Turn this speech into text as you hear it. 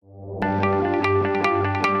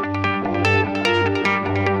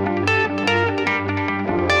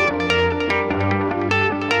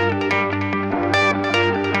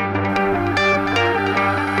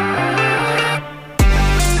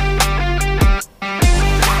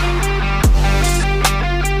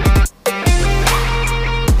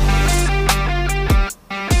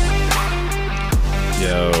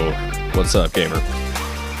What's up, gamer?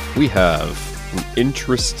 We have an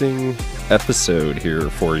interesting episode here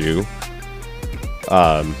for you.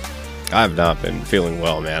 I have not been feeling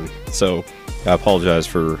well, man. So I apologize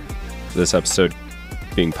for this episode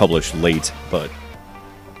being published late, but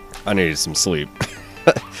I needed some sleep.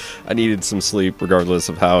 I needed some sleep regardless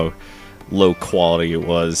of how low quality it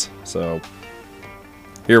was. So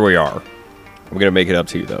here we are. I'm going to make it up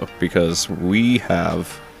to you, though, because we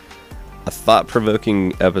have a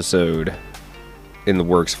thought-provoking episode in the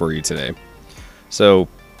works for you today. So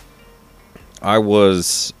I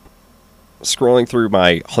was scrolling through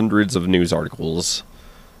my hundreds of news articles,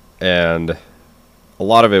 and a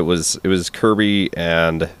lot of it was Kirby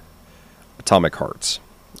and Atomic Hearts.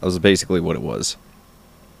 That was basically what it was.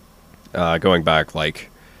 Going back,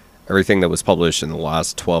 like, everything that was published in the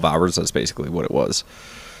last 12 hours, that's basically what it was.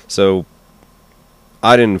 So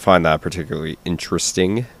I didn't find that particularly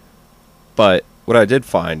interesting, but what I did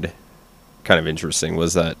find kind of interesting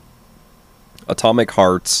was that Atomic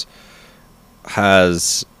Hearts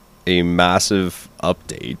has a massive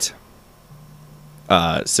update,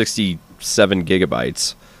 67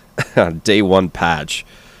 gigabytes, day one patch,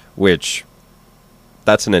 which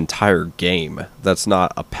that's an entire game. That's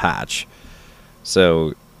not a patch.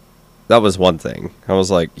 So that was one thing. I was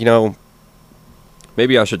like,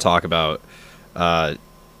 maybe I should talk about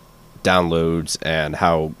downloads and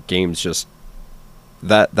how games just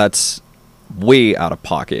that's way out of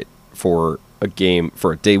pocket for a game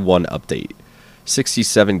for a day one update.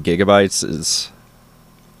 67 gigabytes is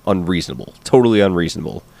unreasonable, totally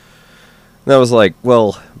unreasonable. And I was like,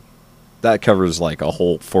 well, that covers like a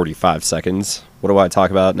whole 45 seconds. What do I talk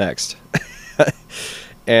about next?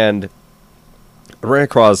 And I ran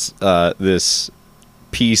across this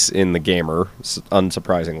piece in The Gamer,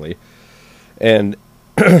 unsurprisingly, and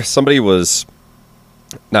somebody was...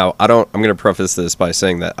 Now, I'm going to preface this by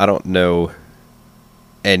saying that I don't know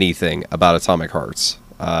anything about Atomic Hearts.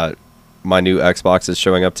 My new Xbox is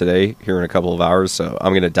showing up today, here in a couple of hours, so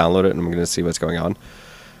I'm going to download it and I'm going to see what's going on.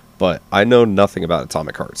 But I know nothing about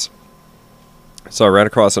Atomic Hearts. So I ran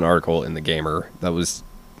across an article in The Gamer that was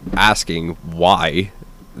asking why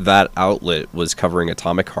that outlet was covering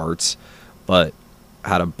Atomic Hearts, but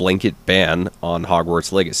had a blanket ban on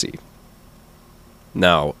Hogwarts Legacy.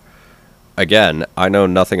 Now, again, I know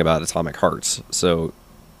nothing about Atomic Hearts, so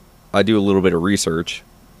I do a little bit of research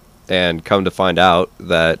and come to find out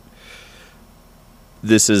that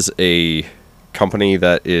this is a company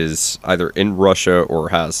that is either in Russia or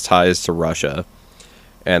has ties to Russia,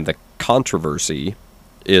 and the controversy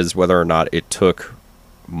is whether or not it took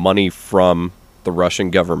money from the Russian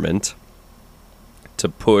government to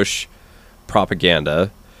push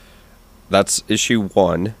propaganda. That's issue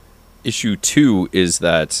one. Issue 2 is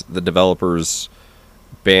that the developers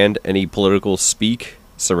banned any political speak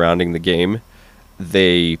surrounding the game.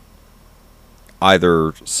 They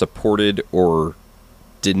either supported or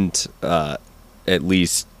didn't at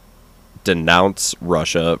least denounce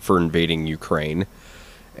Russia for invading Ukraine.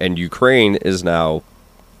 And Ukraine is now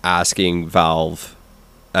asking Valve,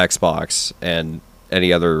 Xbox, and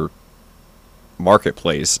any other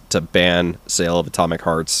marketplace to ban sale of Atomic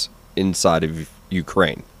Hearts inside of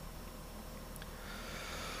Ukraine.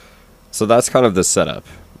 So that's kind of the setup,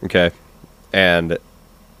 okay? And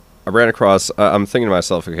I ran across... I'm thinking to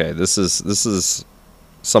myself, okay, this is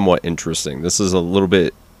somewhat interesting. This is a little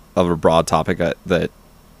bit of a broad topic that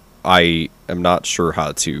I am not sure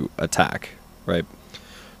how to attack, right?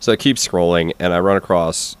 So I keep scrolling, and I run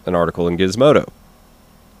across an article in Gizmodo.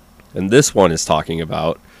 And this one is talking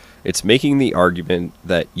about... It's making the argument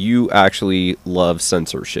that you actually love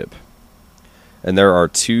censorship. And there are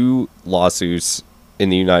 2 lawsuits in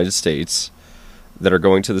the United States that are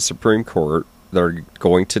going to the Supreme Court that are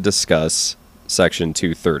going to discuss Section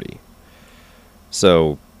 230.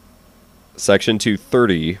 So, Section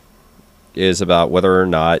 230 is about whether or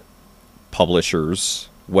not publishers'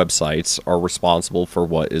 websites are responsible for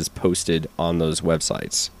what is posted on those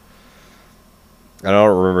websites. I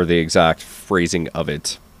don't remember the exact phrasing of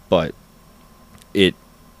it, but it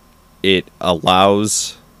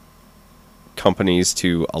allows companies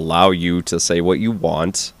to allow you to say what you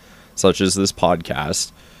want, such as this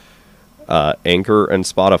podcast. Anchor and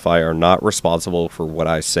Spotify are not responsible for what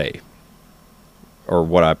I say or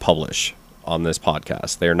what I publish on this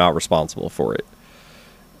podcast. They are not responsible for it.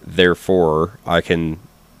 Therefore, I can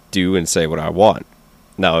do and say what I want.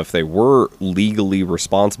 Now, if they were legally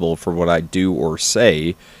responsible for what I do or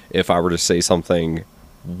say, if I were to say something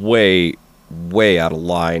way, way out of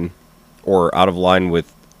line, or out of line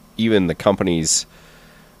with even the company's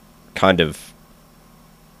kind of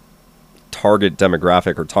target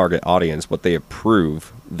demographic or target audience, what they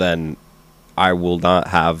approve, then I will not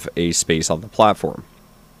have a space on the platform.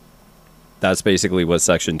 That's basically what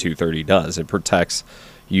Section 230 does. It protects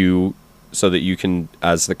you so that you can,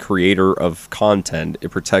 as the creator of content,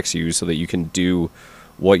 it protects you so that you can do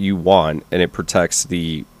what you want, and it protects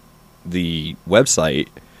the website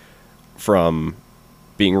from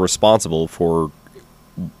being responsible for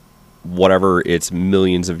whatever its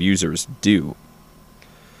millions of users do.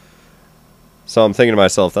 So I'm thinking to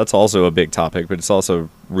myself, that's also a big topic, but it's also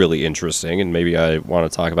really interesting, and maybe I want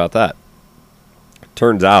to talk about that.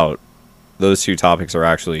 Turns out, those two topics are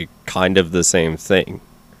actually kind of the same thing.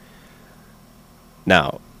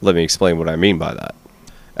 Now, let me explain what I mean by that.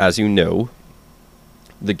 As you know,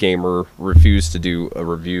 The Gamer refused to do a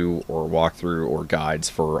review or walkthrough or guides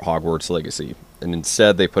for Hogwarts Legacy, and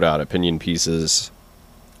instead they put out opinion pieces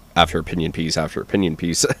after opinion piece after opinion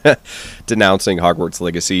piece denouncing Hogwarts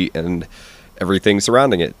Legacy and everything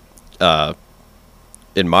surrounding it.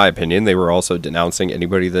 In my opinion, they were also denouncing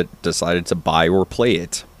anybody that decided to buy or play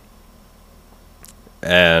it.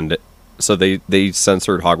 And so they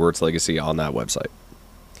censored Hogwarts Legacy on that website.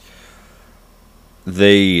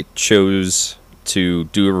 They chose to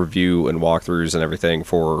do a review and walkthroughs and everything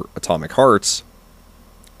for Atomic Hearts,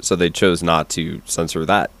 so they chose not to censor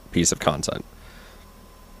that piece of content.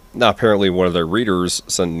 Now, apparently one of their readers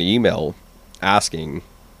sent an email asking,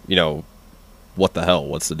 what the hell,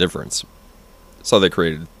 what's the difference? So they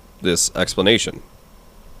created this explanation.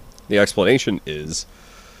 The explanation is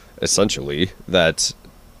essentially that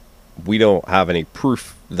we don't have any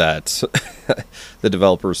proof that the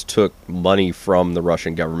developers took money from the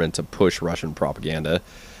Russian government to push Russian propaganda.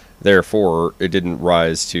 Therefore, it didn't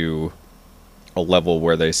rise to a level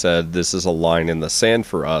where they said, this is a line in the sand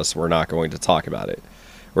for us, we're not going to talk about it.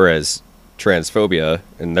 Whereas transphobia,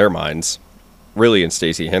 in their minds, really in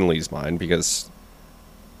Stacey Henley's mind, because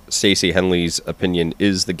Stacey Henley's opinion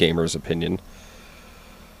is the gamer's opinion,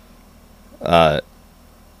 the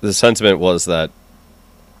sentiment was that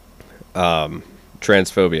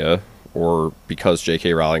transphobia, or because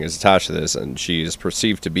J.K. Rowling is attached to this and she is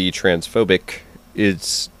perceived to be transphobic,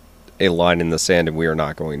 is a line in the sand and we are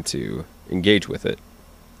not going to engage with it.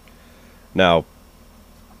 Now,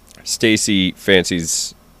 Stacey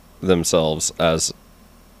fancies themselves as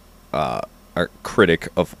a critic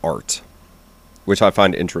of art, which I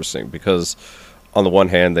find interesting because on the one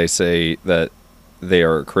hand they say that they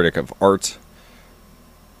are a critic of art.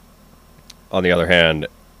 On the other hand,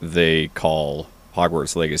 they call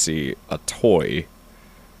Hogwarts Legacy a toy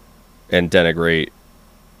and denigrate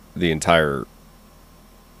the entire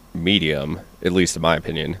medium, at least in my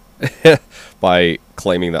opinion, by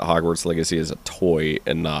claiming that Hogwarts Legacy is a toy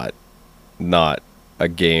and not a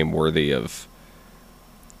game worthy of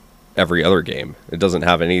every other game. It doesn't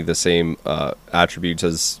have any of the same attributes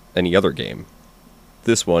as any other game.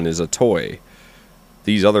 This one is a toy.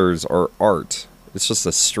 These others are art. It's just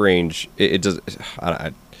a strange... It does...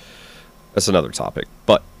 That's another topic.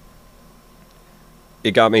 But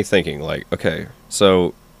it got me thinking, like, okay,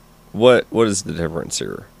 so what is the difference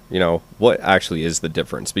here? What actually is the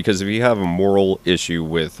difference? Because if you have a moral issue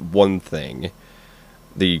with one thing,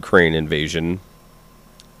 the Ukraine invasion,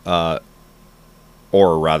 or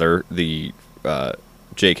rather, the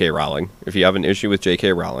J.K. Rowling, if you have an issue with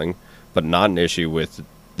J.K. Rowling, but not an issue with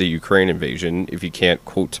the Ukraine invasion, if you can't,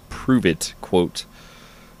 quote, prove it, quote,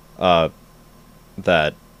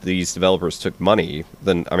 that these developers took money,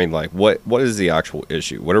 then, I mean, like, what is the actual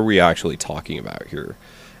issue? What are we actually talking about here?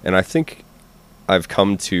 And I think I've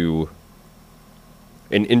come to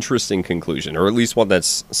an interesting conclusion, or at least one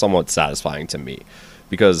that's somewhat satisfying to me,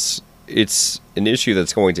 because it's an issue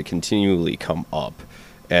that's going to continually come up,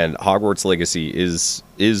 and Hogwarts Legacy is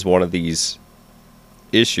one of these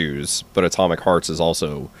issues, but Atomic Hearts is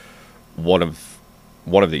also one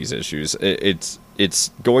of these issues. It's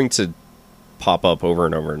going to pop up over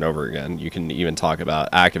and over and over again. You can even talk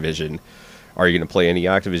about Activision. Are you going to play any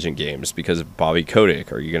Activision games because of Bobby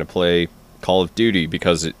Kotick? Are you going to play Call of Duty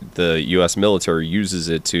because the U.S. military uses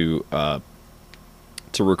it to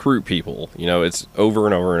recruit people? It's over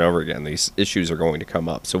and over and over again. These issues are going to come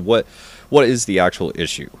up. So what is the actual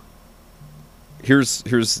issue? Here's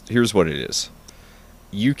what it is.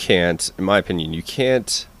 You can't, in my opinion,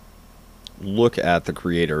 look at the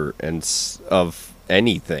creator of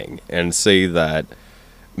anything and say that,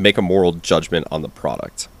 make a moral judgment on the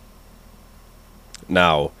product.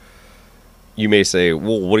 Now, you may say,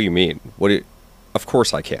 well, what do you mean? Of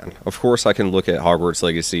course I can. Of course I can look at Hogwarts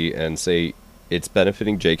Legacy and say it's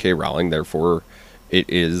benefiting J.K. Rowling, therefore it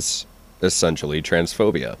is essentially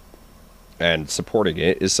transphobia. And supporting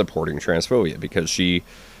it is supporting transphobia because she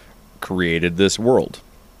created this world.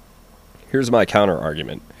 Here's my counter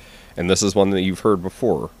argument. and this is one that you've heard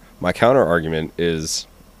before, my counter argument is,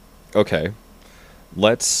 okay,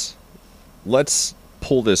 let's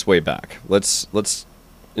pull this way back. Let's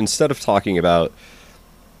instead of talking about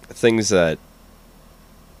things that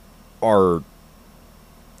are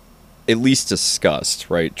at least discussed,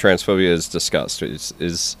 right? Transphobia is discussed.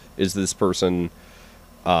 Is this person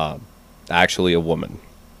actually a woman?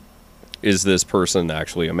 Is this person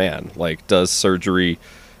actually a man? Like, does surgery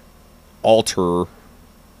alter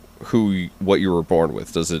what you were born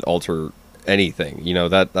with? Does it alter anything? You know,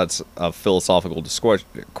 that's a philosophical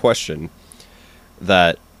question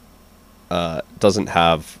that doesn't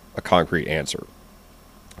have a concrete answer.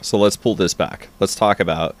 So let's pull this back. Let's talk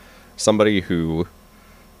about somebody who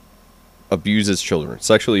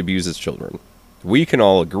sexually abuses children. We can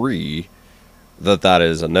all agree that that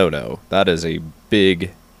is a no-no. That is a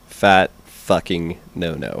big, fat, fucking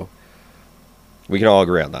no-no. We can all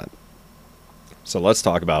agree on that. So let's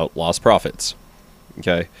talk about Lost Prophets.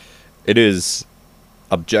 Okay? It is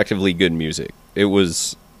objectively good music. They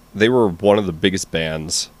were one of the biggest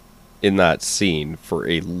bands in that scene for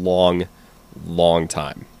a long, long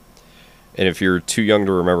time. And if you're too young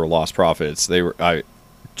to remember Lost Prophets,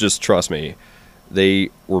 just trust me, they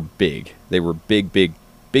were big. They were big.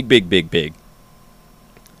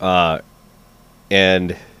 And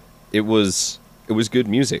it was good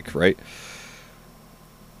music, right?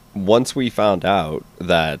 Once we found out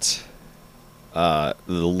that the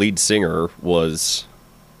lead singer was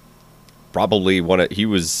probably he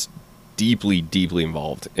was deeply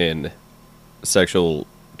involved in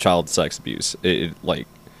child sex abuse.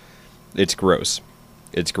 It's gross.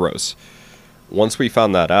 It's gross. Once we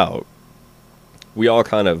found that out, we all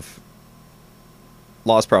kind of...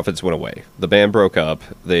 Lost Prophets went away. The band broke up.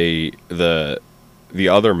 The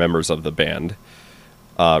other members of the band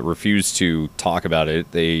refused to talk about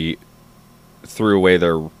it. They threw away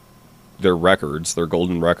their records, their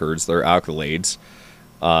golden records, their accolades.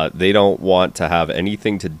 They don't want to have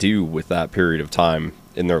anything to do with that period of time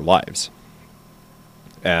in their lives.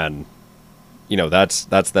 And, you know, that's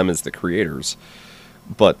them as the creators.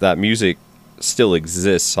 But that music still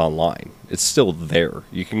exists online. It's still there.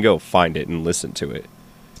 You can go find it and listen to it.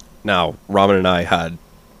 Now, Ramen and I had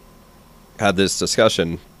this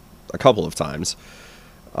discussion a couple of times,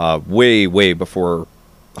 way before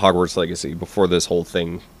Hogwarts Legacy, before this whole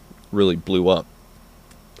thing really blew up.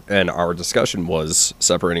 And our discussion was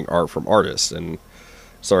separating art from artist. And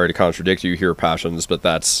sorry to contradict you here, Passions, but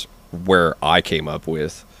that's where I came up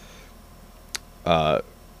with, or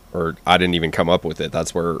I didn't even come up with it.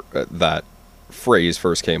 That's where that phrase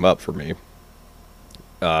first came up for me.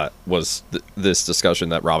 Was this discussion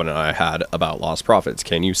that Robin and I had about Lost Prophets.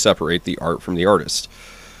 Can you separate the art from the artist?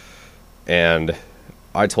 And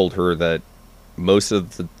I told her that most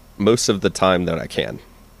of the time that I can.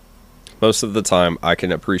 Most of the time I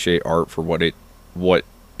can appreciate art for what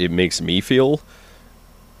it makes me feel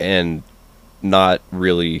and not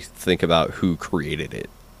really think about who created it.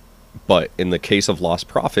 But in the case of Lost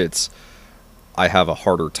Prophets, I have a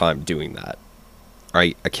harder time doing that.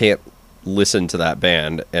 I can't listen to that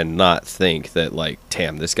band and not think that, like,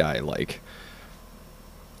 damn, this guy, like,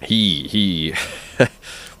 he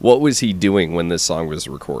what was he doing when this song was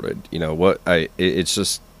recorded? You know, it's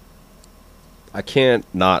just, I can't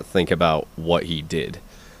not think about what he did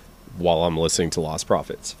while I'm listening to Lost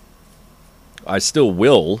Prophets. I still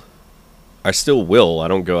will. I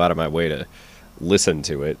don't go out of my way to listen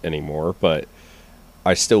to it anymore, but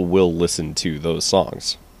I still will listen to those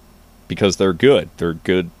songs because they're good. They're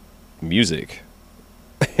good music.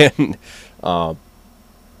 And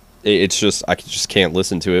it's just, I just can't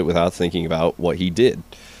listen to it without thinking about what he did.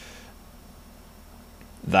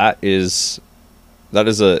 That is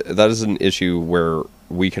an issue where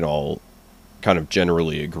we can all kind of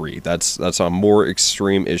generally agree. That's a more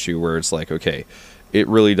extreme issue where it's like, okay, it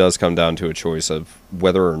really does come down to a choice of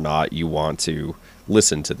whether or not you want to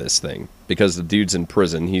listen to this thing. Because the dude's in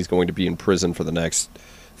prison. He's going to be in prison for the next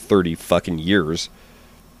 30 fucking years.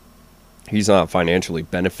 He's not financially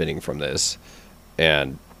benefiting from this.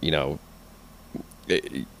 And, you know,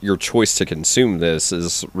 your choice to consume this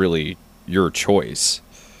is really your choice.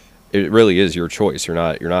 It really is your choice. You're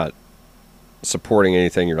not supporting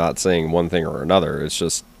anything. You're not saying one thing or another. It's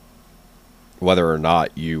just whether or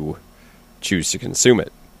not you choose to consume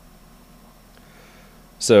it.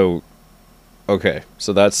 So, okay,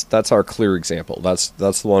 so that's our clear example. That's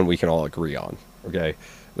the one we can all agree on. Okay,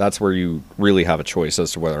 that's where you really have a choice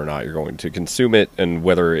as to whether or not you're going to consume it and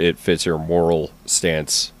whether it fits your moral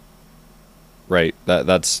stance. Right?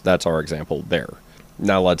 That's our example there.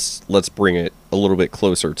 Now let's bring it a little bit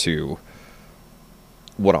closer to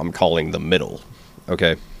what I'm calling the middle.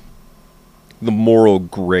 Okay, the moral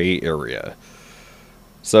gray area.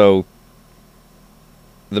 So,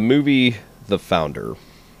 the movie The Founder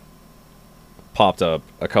popped up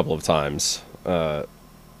a couple of times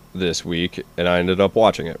this week, and I ended up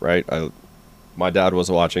watching it, right? My dad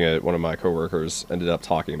was watching it. One of my coworkers ended up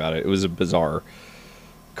talking about it. It was a bizarre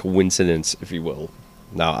coincidence, if you will.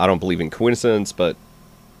 Now, I don't believe in coincidence, but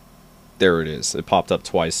there it is. It popped up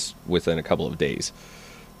twice within a couple of days.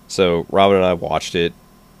 So, Robin and I watched it.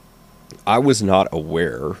 I was not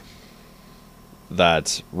aware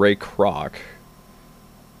that Ray Kroc,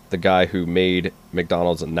 the guy who made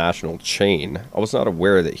McDonald's a national chain, I was not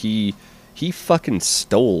aware that he fucking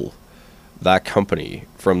stole that company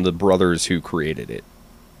from the brothers who created it.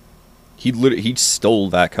 He stole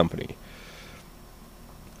that company.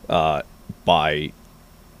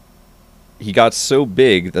 He got so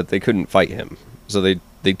big that they couldn't fight him. So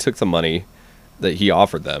they took the money that he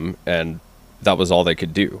offered them, and that was all they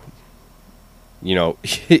could do. You know,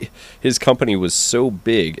 his company was so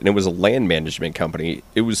big, and it was a land management company.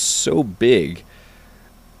 It was so big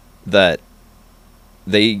that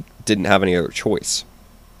they didn't have any other choice.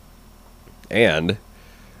 And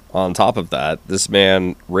on top of that, this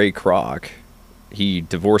man, Ray Kroc, he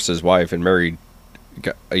divorced his wife and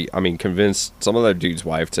convinced some other dude's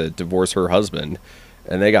wife to divorce her husband,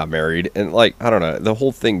 and they got married. And I don't know, the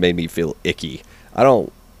whole thing made me feel icky. I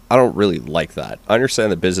don't really like that. I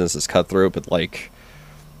understand that business is cutthroat, but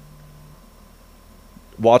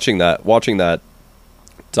watching that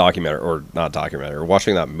documentary, or not documentary,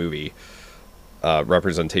 watching that movie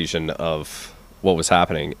representation of what was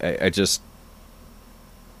happening, it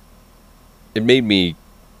made me,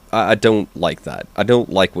 I don't like that. I don't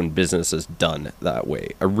like when business is done that way.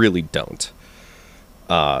 I really don't.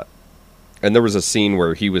 And there was a scene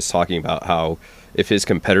where he was talking about how if his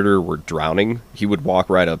competitor were drowning, he would walk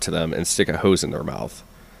right up to them and stick a hose in their mouth.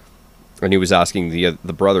 And he was asking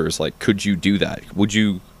the brothers, could you do that? Would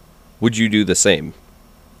you do the same?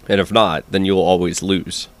 And if not, then you'll always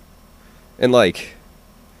lose. And I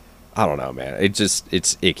don't know, man.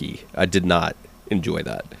 It's icky. I did not enjoy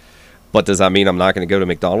that. But does that mean I'm not going to go to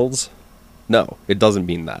McDonald's? No, it doesn't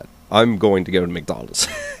mean that. I'm going to go to McDonald's.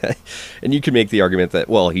 And you can make the argument that,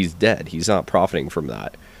 well, he's dead. He's not profiting from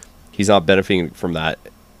that. He's not benefiting from that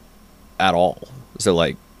at all. So,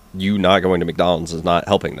 you not going to McDonald's is not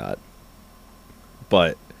helping that.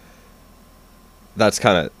 But that's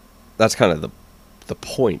kind of the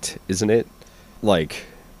point, isn't it?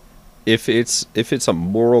 If it's a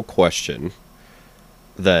moral question,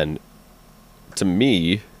 then to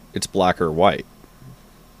me, it's black or white.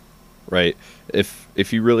 Right?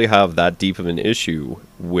 If you really have that deep of an issue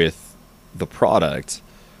with the product,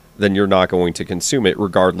 then you're not going to consume it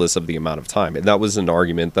regardless of the amount of time. And that was an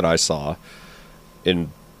argument that I saw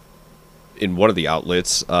in one of the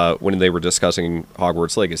outlets when they were discussing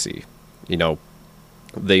Hogwarts Legacy. You know,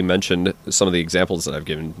 they mentioned some of the examples that I've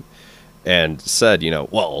given and said,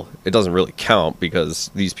 well, it doesn't really count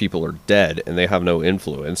because these people are dead and they have no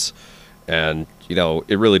influence. And,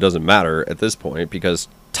 it really doesn't matter at this point because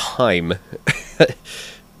time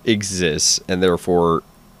exists, and therefore,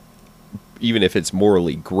 even if it's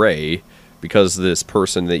morally gray, because this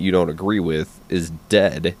person that you don't agree with is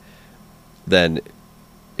dead, then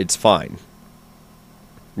it's fine.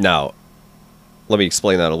 Now, let me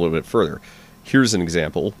explain that a little bit further. Here's an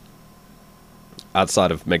example.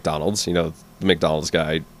 Outside of McDonald's, the McDonald's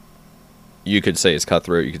guy, you could say it's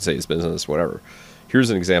cutthroat, you could say it's business, whatever. Here's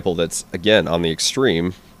an example that's, again, on the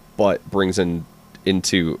extreme, but brings time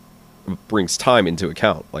into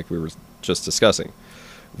account, like we were just discussing.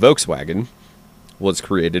 Volkswagen was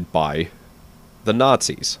created by the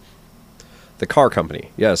Nazis. The car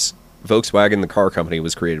company. Yes, Volkswagen, the car company,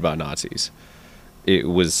 was created by Nazis. It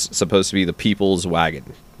was supposed to be the people's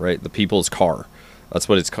wagon, right? The people's car. That's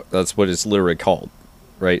what it's literally called,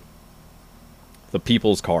 right? The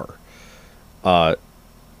people's car.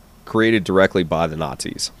 Created directly by the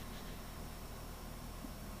Nazis.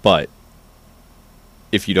 But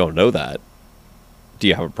if you don't know that, do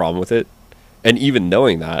you have a problem with it? And even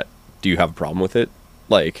knowing that, do you have a problem with it?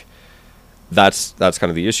 That's kind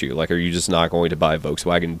of the issue. Are you just not going to buy a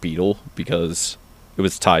Volkswagen Beetle because it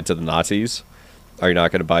was tied to the Nazis? Are you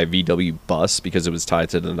not going to buy a VW Bus because it was tied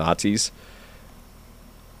to the Nazis?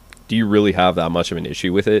 Do you really have that much of an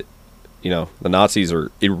issue with it? The Nazis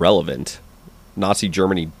are irrelevant. Nazi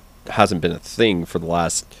Germany hasn't been a thing for the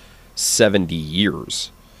last 70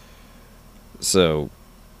 years. So,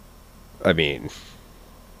 what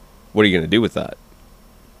are you going to do with that?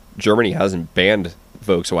 Germany hasn't banned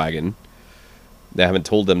Volkswagen. They haven't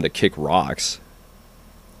told them to kick rocks.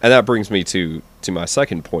 And that brings me to my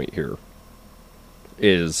second point here.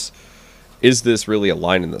 Is is this really a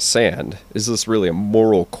line in the sand? Is this really a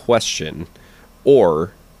moral question?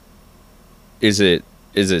 Or is it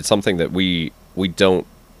something that we don't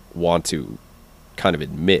want to kind of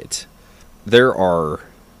admit? There are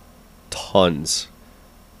tons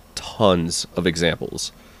of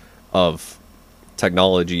examples of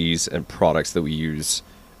technologies and products that we use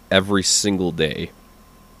every single day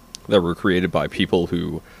that were created by people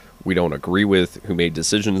who we don't agree with, who made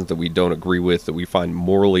decisions that we don't agree with, that we find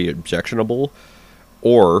morally objectionable,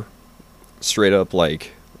 or straight up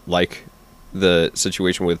like the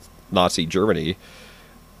situation with Nazi Germany,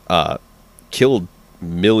 killed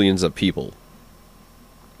millions of people.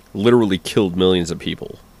 Literally killed millions of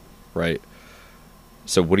people, right?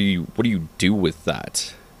 So what do you do with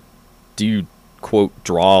that? Do you, quote,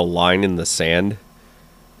 draw a line in the sand,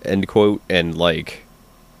 end quote, and like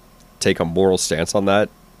take a moral stance on that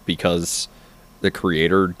because the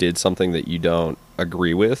creator did something that you don't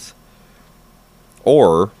agree with?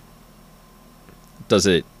 Or does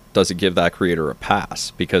it give that creator a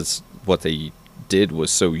pass because what they did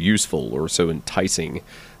was so useful or so enticing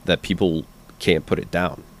that people can't put it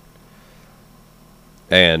down?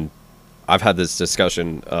 And I've had this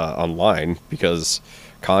discussion online because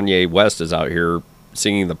Kanye West is out here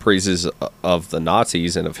singing the praises of the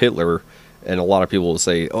Nazis and of Hitler, and a lot of people will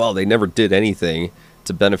say, well, they never did anything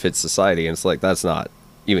to benefit society, and it's like, that's not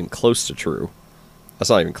even close to true. That's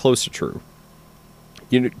not even close to true.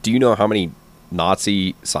 Do you know how many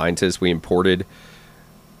Nazi scientists we imported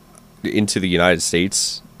into the United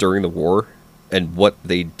States during the war and what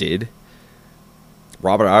they did?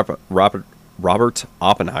 Robert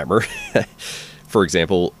Oppenheimer, for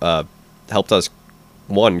example, helped us,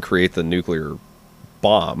 one, create the nuclear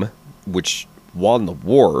bomb, which won the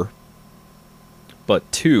war,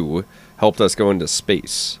 but two, helped us go into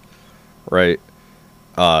space, right?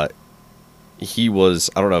 He was,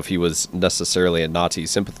 I don't know if he was necessarily a Nazi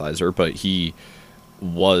sympathizer, but he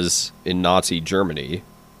was in Nazi Germany,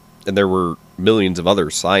 and there were millions of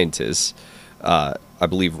other scientists. I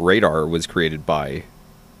believe radar was created by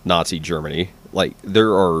Nazi Germany. Like,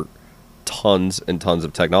 there are tons and tons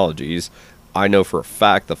of technologies. I know for a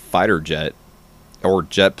fact the fighter jet, or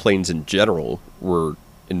jet planes in general, were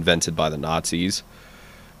invented by the Nazis.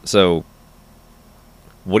 So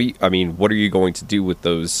what are you going to do with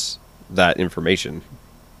that information?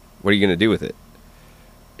 What are you going to do with it?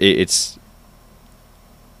 It's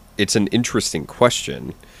an interesting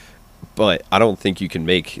question, but I don't think you can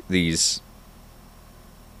make these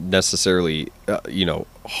necessarily,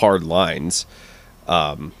 hard lines.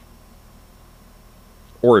 Or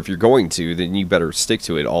if you're going to, then you better stick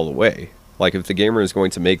to it all the way. Like, if the gamer is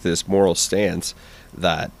going to make this moral stance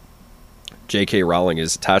that J.K. Rowling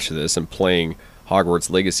is attached to this and playing Hogwarts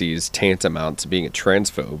Legacy is tantamount to being a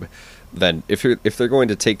transphobe, then if they're going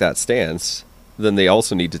to take that stance, then they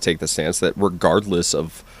also need to take the stance that regardless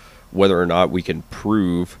of whether or not we can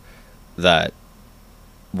prove that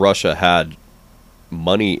Russia had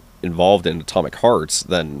money involved in Atomic Hearts,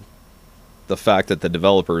 then the fact that the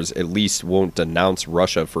developers at least won't denounce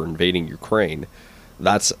Russia for invading Ukraine,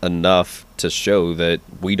 that's enough to show that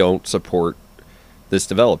we don't support this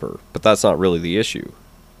developer. But that's not really the issue.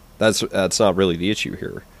 That's not really the issue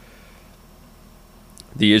here.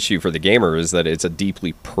 The issue for the gamer is that it's a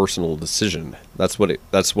deeply personal decision. That's what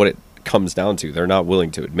it comes down to. They're not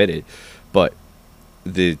willing to admit it, but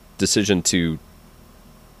the decision to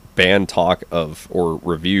ban talk of or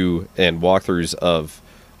review and walkthroughs of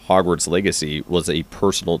Hogwarts Legacy was a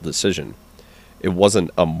personal decision. It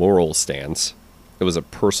wasn't a moral stance. It was a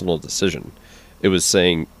personal decision. It was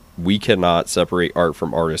saying, we cannot separate art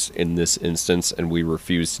from artists in this instance, and we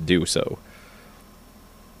refuse to do so.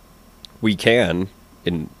 We can,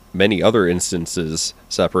 in many other instances,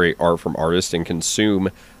 separate art from artists and consume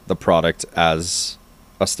the product as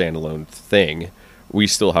a standalone thing. We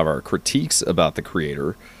still have our critiques about the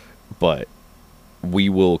creator, but we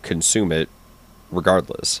will consume it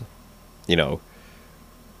regardless,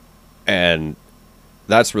 and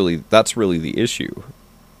that's really the issue.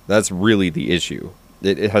 That's really the issue.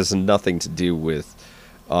 It has nothing to do with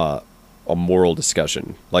a moral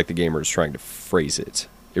discussion like the gamer is trying to phrase it.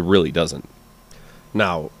 It really doesn't.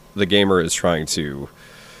 Now, the gamer is trying to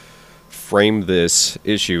frame this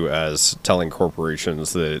issue as telling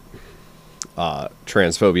corporations that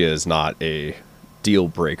transphobia is not a deal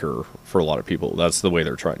breaker for a lot of people. That's the way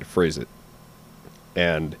they're trying to phrase it.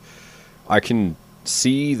 And I can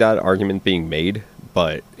see that argument being made,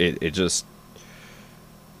 but it just,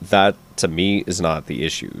 that to me is not the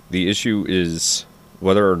issue. The issue is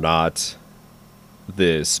whether or not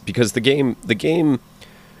this, because the game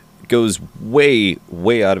goes way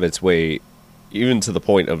out of its way even to the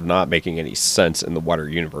point of not making any sense in the wider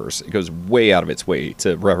universe. It goes way out of its way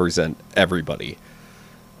to represent everybody.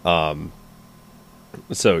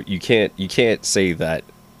 So you can't say that,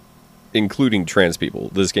 including trans people.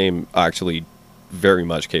 This game actually very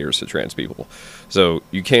much caters to trans people. So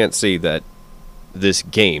you can't say that this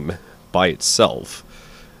game by itself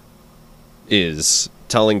is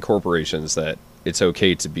telling corporations that it's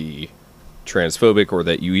okay to be transphobic, or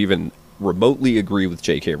that you even remotely agree with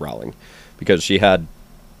J.K. Rowling, because she had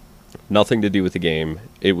nothing to do with the game.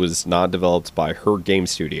 It was not developed by her game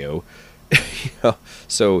studio.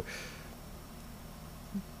 So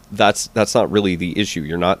that's not really the issue.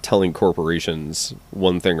 You're not telling corporations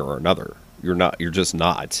one thing or another. You're just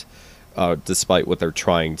not, despite what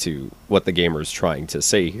the gamer's trying to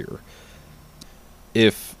say here.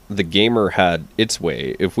 If the gamer had its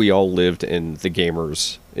way, if we all lived in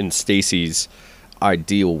Stacy's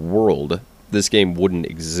ideal world, this game wouldn't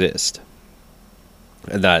exist.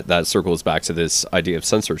 And that circles back to this idea of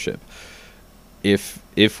censorship.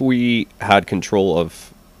 If we had control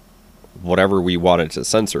of whatever we wanted to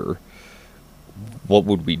censor, what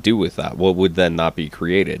would we do with that? What would then not be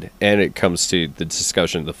created? And it comes to the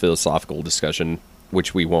discussion, the philosophical discussion,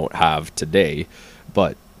 which we won't have today,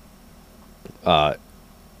 but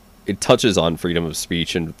it touches on freedom of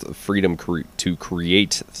speech and freedom to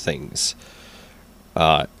create things.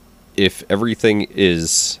 If everything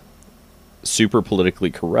is super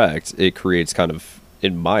politically correct, it creates kind of,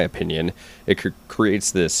 in my opinion, it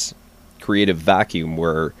creates this creative vacuum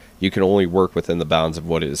where you can only work within the bounds of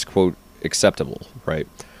what is, quote, acceptable, right?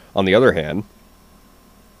 On the other hand,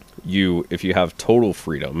 if you have total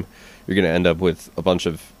freedom, you're going to end up with a bunch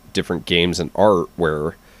of different games and art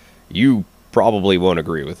where you probably won't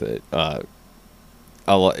agree with it. I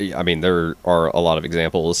mean, there are a lot of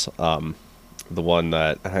examples. The one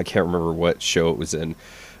that, I can't remember what show it was in,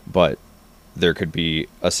 but there could be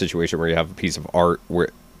a situation where you have a piece of art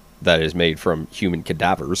that is made from human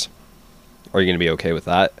cadavers. Are you going to be okay with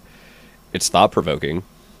that? It's thought-provoking.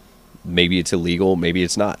 Maybe it's illegal. Maybe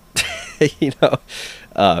it's not.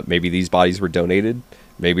 Maybe these bodies were donated.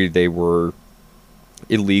 Maybe they were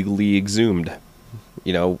illegally exhumed.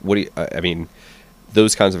 I mean,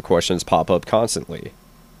 those kinds of questions pop up constantly.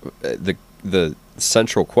 The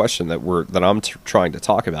central question that I'm trying to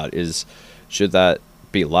talk about is, should that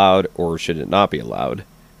be allowed or should it not be allowed?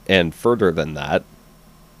 And further than that,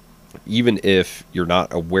 even if you're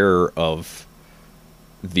not aware of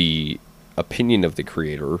the opinion of the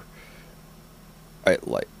creator,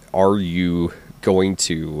 are you going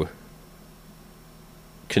to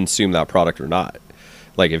consume that product or not?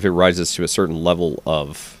 Like, if it rises to a certain level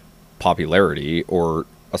of popularity or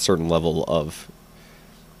a certain level of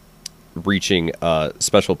reaching a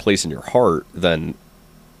special place in your heart, then,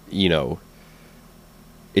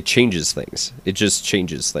 it changes things. It just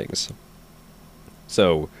changes things.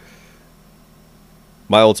 So,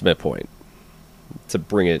 my ultimate point, to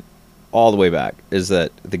bring it all the way back, is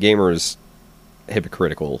that the gamer is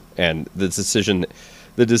hypocritical, and the decision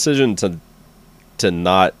to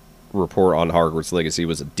not report on Hogwarts Legacy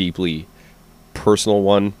was a deeply personal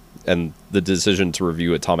one, and the decision to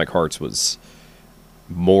review Atomic Hearts was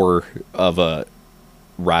more of a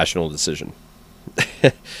rational decision.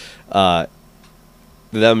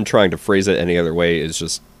 Them trying to phrase it any other way is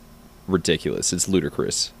just ridiculous. It's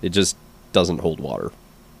ludicrous. It just doesn't hold water.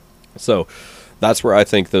 So that's where I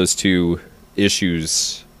think those two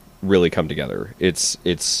issues really come together. It's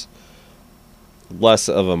less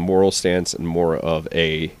of a moral stance and more of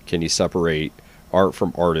a, can you separate art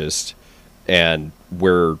from artist, and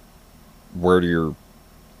where do your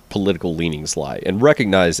political leanings lie, and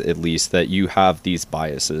recognize at least that you have these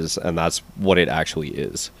biases, and that's what it actually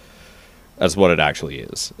is. That's what it actually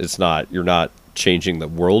is. It's not, you're not changing the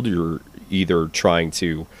world. You're either trying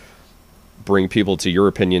to bring people to your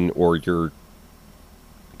opinion, or you're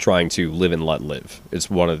trying to live and let live. It's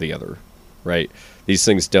one or the other, right? These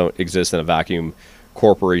things don't exist in a vacuum.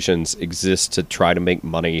 Corporations exist to try to make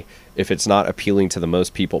money. If it's not appealing to the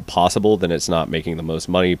most people possible, then it's not making the most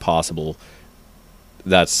money possible.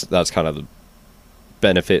 That's kind of the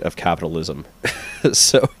benefit of capitalism.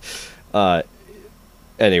 So,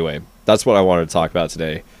 anyway, that's what I wanted to talk about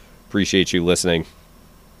today. Appreciate you listening.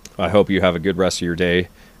 I hope you have a good rest of your day,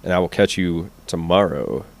 and I will catch you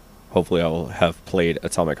tomorrow. Hopefully I'll have played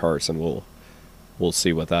Atomic Hearts, and we'll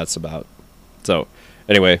see what that's about. So,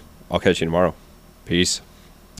 anyway, I'll catch you tomorrow. Peace.